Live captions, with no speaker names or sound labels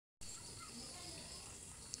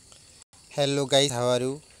Hello guys, how are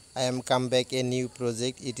you? I am come back a new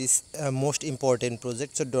project. It is a most important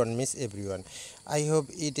project, so don't miss everyone. I hope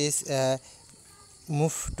it is a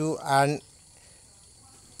move to earn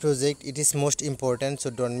project. It is most important, so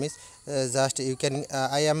don't miss. Just you can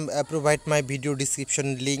I am provide my video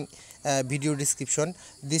description link, video description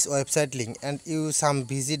this website link, and you some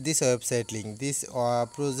visit this website link. This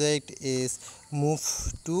project is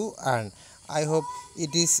move to earn. I hope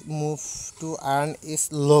it is move to earn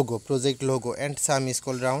is logo, project logo, and some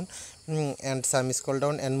scroll down,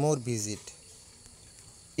 and more visit.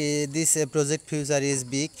 This project future is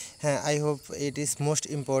big. I hope it is most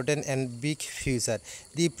important and big future.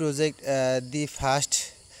 The project, the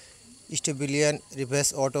fast stable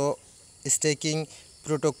reverse auto staking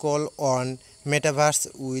protocol on metaverse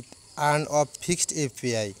with earn of fixed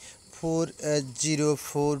API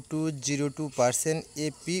 404,202%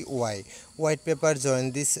 APY. White paper,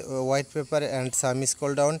 join this white paper and some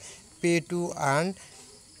scroll down. Pay to earn,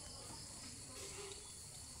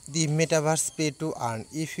 the metaverse pay to earn.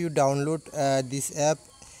 If you download this app,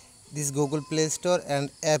 this Google Play Store and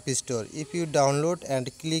App Store, if you download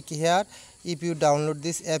and click here, if you download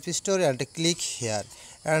this App Store and click here,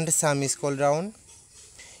 and some scroll down,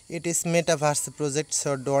 it is metaverse project,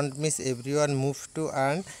 so don't miss everyone. Move to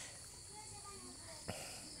earn.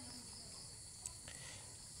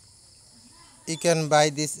 You can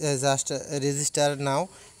buy this just register now,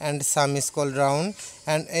 and some scroll down,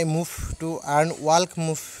 and a move to earn, walk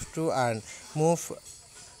move to earn,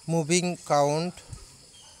 moving count,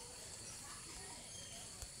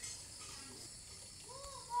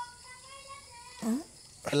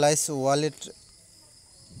 decentralized wallet,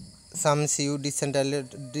 some see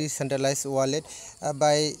decentralized wallet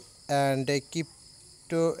buy and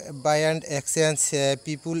crypto buy and exchange,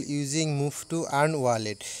 people using move to earn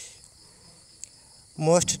wallet,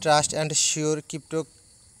 most trust and sure crypto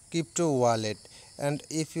wallet. And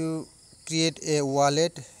if you create a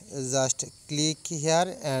wallet, just click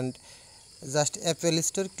here, and just Apple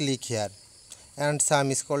Store, click here, and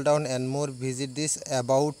some scroll down and more visit this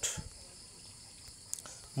about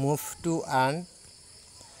move to earn.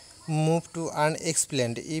 Move to earn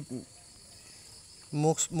explained. If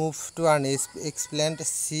move to earn is explained,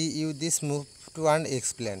 see you this move to earn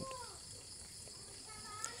explained.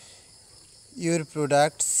 Your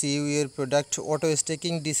product, see your product, auto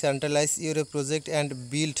staking, decentralize your project and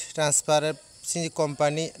build transparency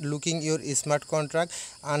company looking your smart contract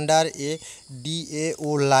under a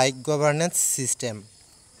DAO like governance system.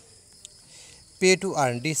 Pay to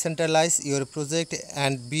earn, decentralize your project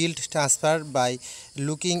and build transfer by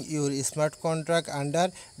looking your smart contract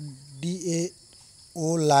under DAO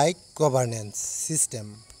like governance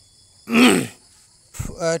system.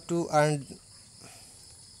 To earn,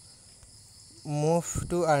 move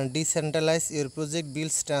to earn, decentralize your project,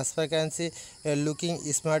 builds transparency, looking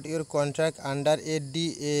smart your contract under a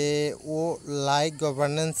DAO like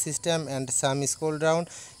governance system, and some scroll down,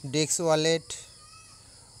 Dex wallet,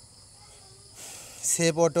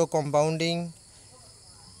 safe auto compounding,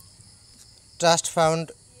 trust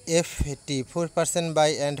fund FT 4% buy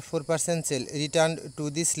and 4% sell, return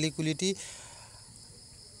to this liquidity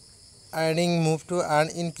earning. Move to earn,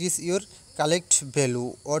 increase your collect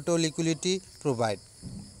value, auto liquidity provide,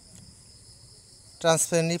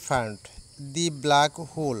 transparently fund, the black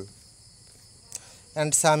hole,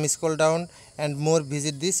 and some scroll down and more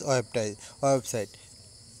visit this website.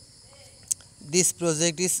 This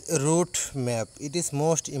project is roadmap. It is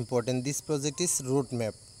most important. This project is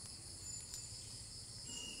roadmap.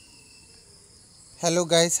 Hello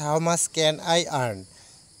guys, how much can I earn?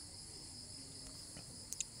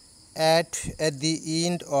 At the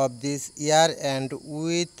end of this year, and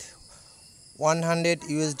with 100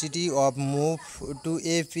 USDT of move to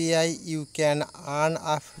API, you can earn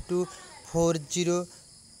up to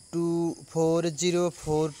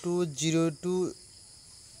 404202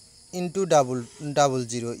 into double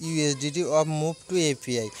zero USDT of move to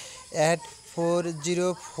API at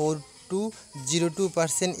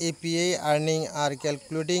 404,202% API earning are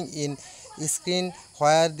calculating in screen,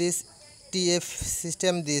 where this TF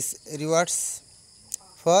system this rewards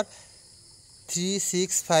for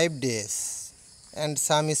 365 days, and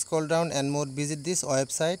some scroll down and more visit this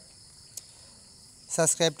website.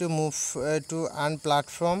 Subscribe to move to earn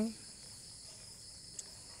platform,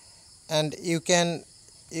 and you can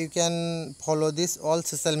follow this all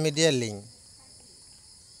social media link.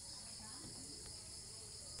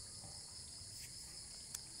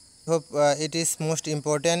 Hope it is most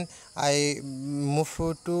important. I move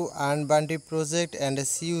to earn bounty project and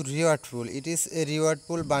see you reward pool. It is a reward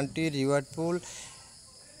pool, bounty reward pool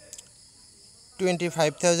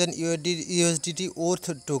 25,000 USDT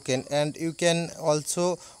worth token, and you can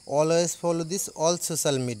also always follow this all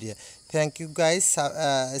social media. Thank you guys.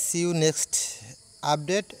 See you next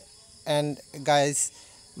update, and guys,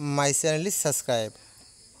 my channel is subscribe.